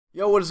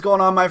Yo, what is going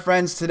on, my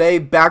friends? Today,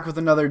 back with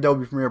another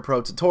Adobe Premiere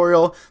Pro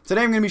tutorial.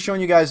 Today I'm going to be showing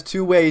you guys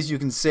two ways you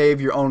can save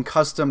your own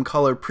custom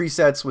color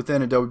presets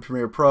within Adobe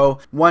Premiere Pro.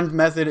 One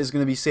method is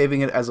going to be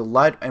saving it as a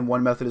LUT, and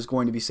one method is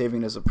going to be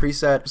saving it as a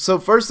preset. So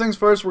first things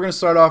first, we're going to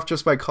start off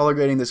just by color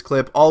grading this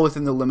clip all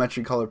within the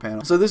Lumetri color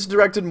panel. So this is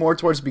directed more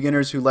towards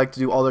beginners who like to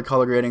do all their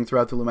color grading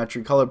throughout the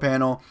Lumetri color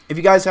panel. If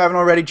you guys haven't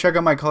already, check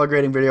out my color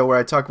grading video where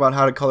I talk about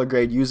how to color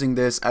grade using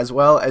this, as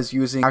well as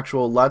using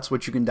actual LUTs,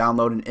 which you can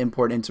download and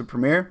import into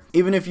Premiere.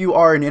 Even if you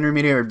are an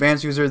intermediate or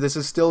advanced user, this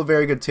is still a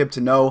very good tip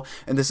to know,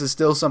 and this is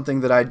still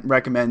something that I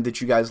recommend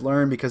that you guys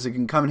learn because it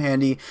can come in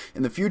handy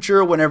in the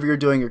future whenever you're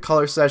doing your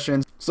color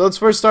sessions. So let's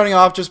first starting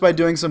off just by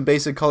doing some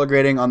basic color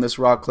grading on this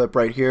raw clip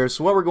right here.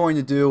 So what we're going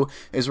to do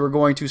is we're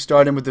going to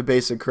start in with the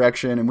basic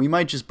correction, and we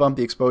might just bump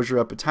the exposure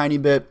up a tiny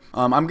bit.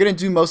 I'm going to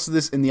do most of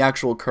this in the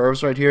actual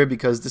curves right here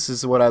because this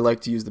is what I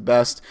like to use the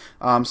best.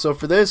 So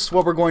for this,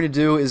 what we're going to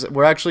do is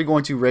we're actually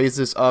going to raise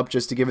this up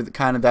just to give it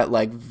kind of that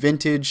like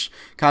vintage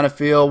kind of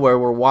feel where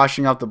we're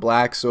washing out the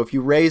black. So if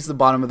you raise the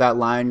bottom of that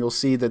line, you'll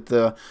see that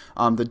the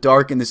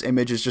dark in this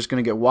image is just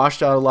going to get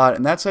washed out a lot,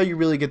 and that's how you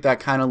really get that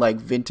kind of like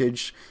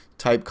vintage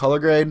type color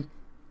grade.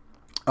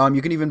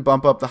 You can even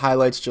bump up the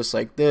highlights just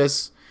like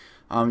this.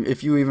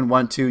 If you even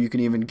want to, you can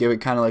even give it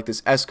kind of like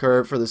this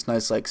S-curve for this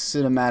nice like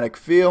cinematic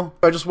feel.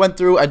 I just went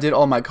through, I did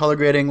all my color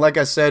grading. Like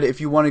I said,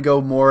 if you want to go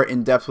more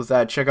in depth with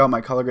that, check out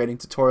my color grading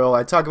tutorial.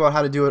 I talk about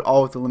how to do it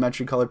all with the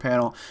Lumetri color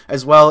panel,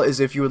 as well as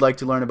if you would like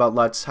to learn about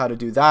LUTs, how to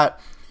do that.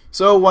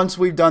 So once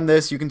we've done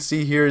this, you can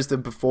see here's the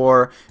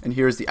before and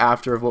here's the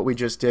after of what we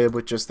just did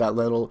with just that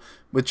little,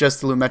 with just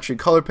the Lumetri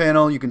color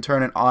panel. You can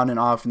turn it on and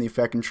off in the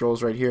effect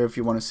controls right here if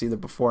you want to see the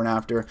before and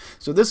after.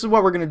 So this is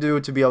what we're going to do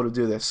to be able to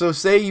do this. So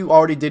say you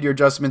already did your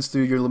adjustments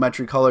through your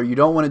Lumetri color. You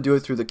don't want to do it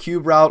through the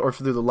cube route or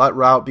through the LUT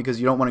route because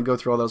you don't want to go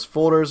through all those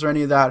folders or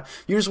any of that.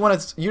 You just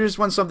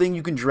want something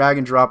you can drag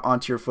and drop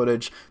onto your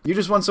footage.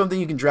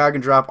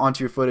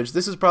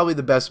 This is probably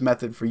the best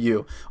method for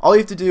you. All you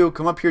have to do,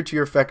 come up here to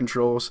your effect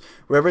controls,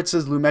 wherever it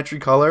says Lumetri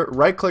color,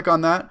 right click on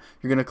that.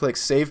 You're going to click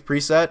save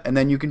preset, and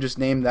then you can just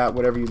name that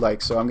whatever you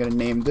like. So I'm going to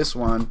name this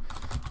one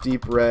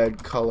deep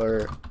red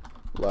color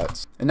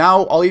LUTs. And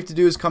now all you have to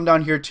do is come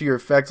down here to your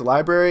effect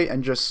library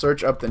and just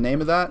search up the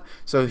name of that.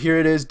 So here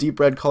it is,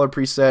 deep red color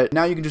preset.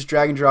 Now you can just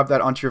drag and drop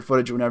that onto your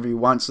footage whenever you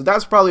want. So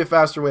that's probably a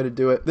faster way to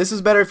do it. This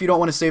is better if you don't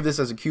want to save this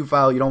as a Q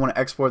file, you don't want to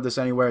export this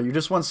anywhere. You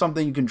just want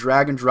something you can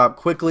drag and drop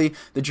quickly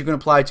that you can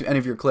apply to any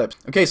of your clips.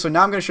 Okay, so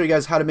now I'm going to show you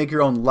guys how to make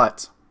your own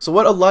LUT. So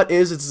what a LUT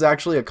is, it's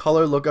actually a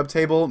color lookup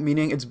table,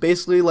 meaning it's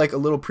basically like a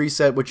little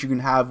preset which you can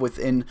have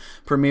within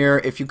Premiere.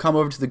 If you come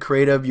over to the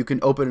creative, you can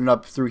open it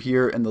up through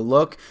here in the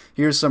look.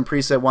 Here's some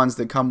preset ones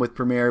that come with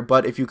Premiere,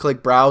 but if you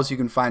click browse, you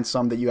can find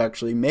some that you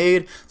actually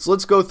made. So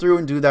let's go through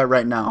and do that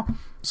right now.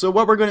 So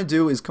what we're going to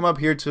do is come up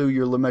here to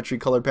your Lumetri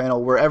color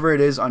panel, wherever it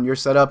is on your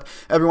setup.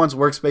 Everyone's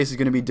workspace is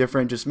going to be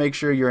different. Just make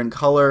sure you're in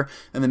color,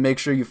 and then make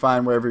sure you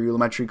find wherever your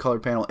Lumetri color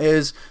panel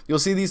is. You'll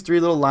see these three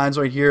little lines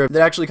right here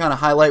that actually kind of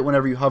highlight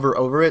whenever you hover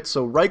over it.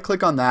 So right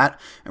click on that,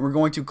 and we're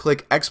going to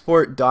click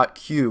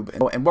export.cube.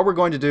 And what we're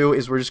going to do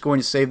is we're just going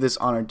to save this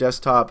on our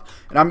desktop,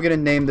 and I'm going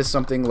to name this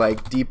something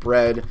like deep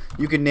red.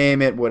 You can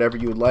name it whatever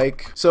you would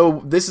like.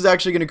 So this is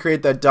actually going to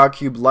create that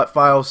 .cube LUT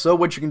file. So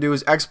what you can do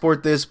is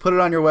export this, put it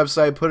on your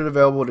website, put it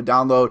available to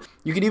download.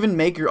 You can even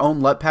make your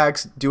own LUT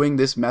packs doing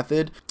this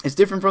method. It's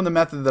different from the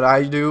method that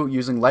I do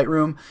using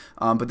Lightroom,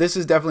 but this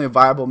is definitely a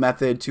viable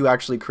method to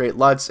actually create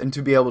LUTs and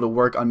to be able to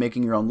work on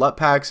making your own LUT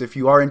packs if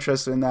you are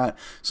interested in that.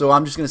 So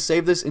I'm just going to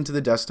save this into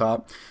the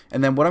desktop,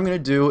 and then what I'm going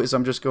to do is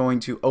I'm just going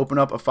to open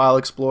up a file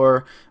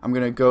explorer. I'm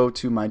going to go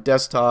to my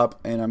desktop,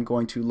 and I'm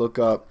going to look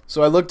up.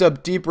 So I looked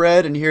up deep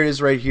red, and here it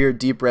is right here,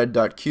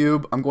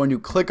 deepred.cube. I'm going to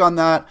click on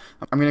that.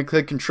 I'm going to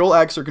click Control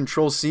X or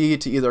Control C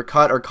to either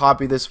cut or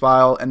copy this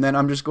file, and then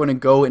I'm just going to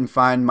go and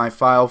find my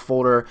file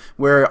folder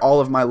where all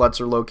of my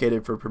LUTs are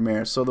located for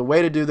Premiere. So the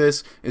way to do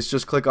this is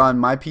just click on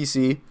My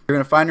PC. You're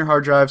going to find your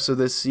hard drive, so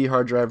this C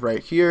hard drive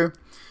right here.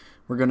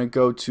 We're going to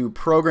go to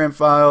Program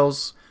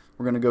Files.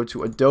 We're going to go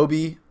to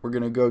Adobe. We're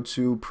going to go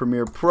to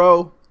Premiere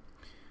Pro,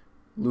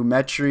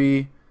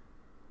 Lumetri,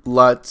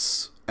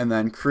 LUTs, and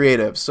then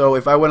creative. So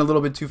if I went a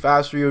little bit too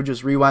fast for you,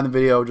 just rewind the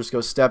video, just go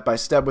step by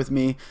step with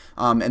me,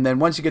 and then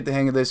once you get the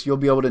hang of this, you'll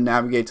be able to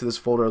navigate to this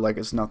folder like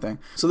it's nothing.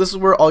 So this is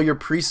where all your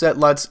preset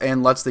LUTs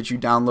and LUTs that you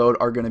download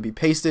are going to be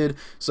pasted.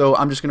 So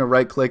I'm just going to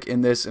right click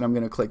in this, and I'm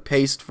going to click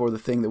paste for the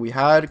thing that we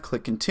had,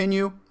 click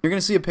continue. You're going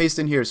to see a paste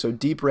in here, so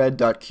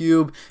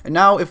deepred.cube. And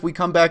now if we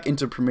come back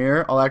into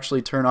Premiere, I'll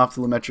actually turn off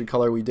the Lumetri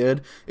color we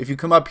did. If you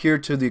come up here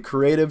to the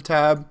creative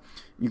tab,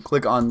 you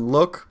click on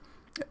look.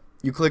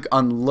 You click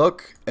on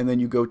look, and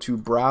then you go to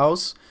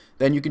browse.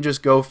 Then you can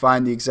just go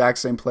find the exact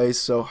same place.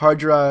 So hard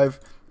drive,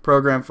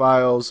 program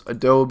files,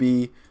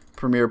 Adobe,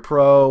 Premiere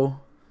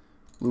Pro,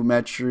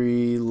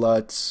 Lumetri,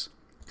 LUTs,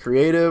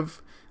 creative,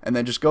 and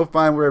then just go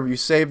find wherever you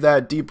save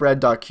that,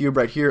 deepred.cube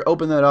right here.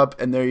 Open that up,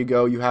 and there you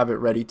go. You have it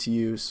ready to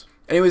use.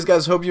 Anyways,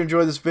 guys, hope you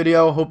enjoyed this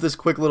video. Hope this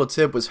quick little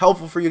tip was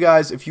helpful for you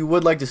guys. If you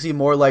would like to see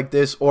more like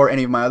this or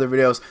any of my other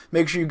videos,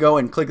 make sure you go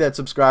and click that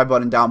subscribe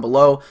button down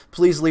below.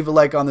 Please leave a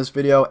like on this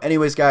video.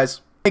 Anyways, guys,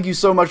 thank you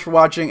so much for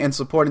watching and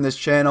supporting this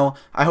channel.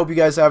 I hope you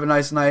guys have a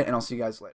nice night, and I'll see you guys later.